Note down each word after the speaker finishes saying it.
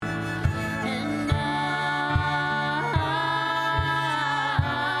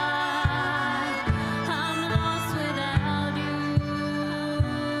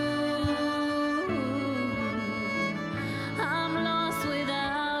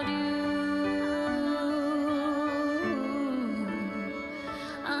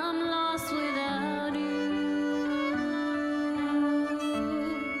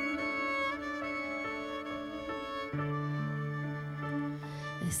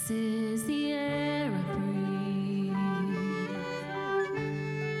is the air I breathe.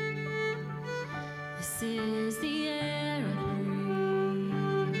 This is the air I breathe.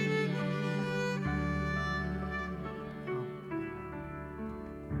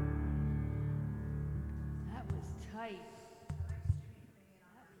 That was tight.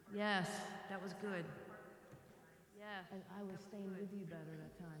 Yes, that was good. Yeah. And I was staying with you better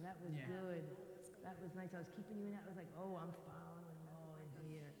that time. That was good. That was nice. I was keeping you in that. I was like, oh, I'm following all in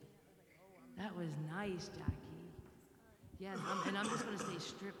here. That was nice, Jackie. Yes, I'm just going to stay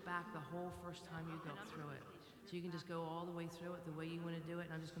stripped back the whole first time you go through it. So you can just go all the way through it the way you want to do it,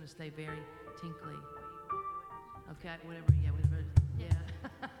 and I'm just going to stay very tinkly. Okay, whatever, yeah.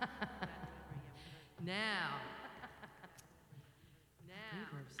 Now,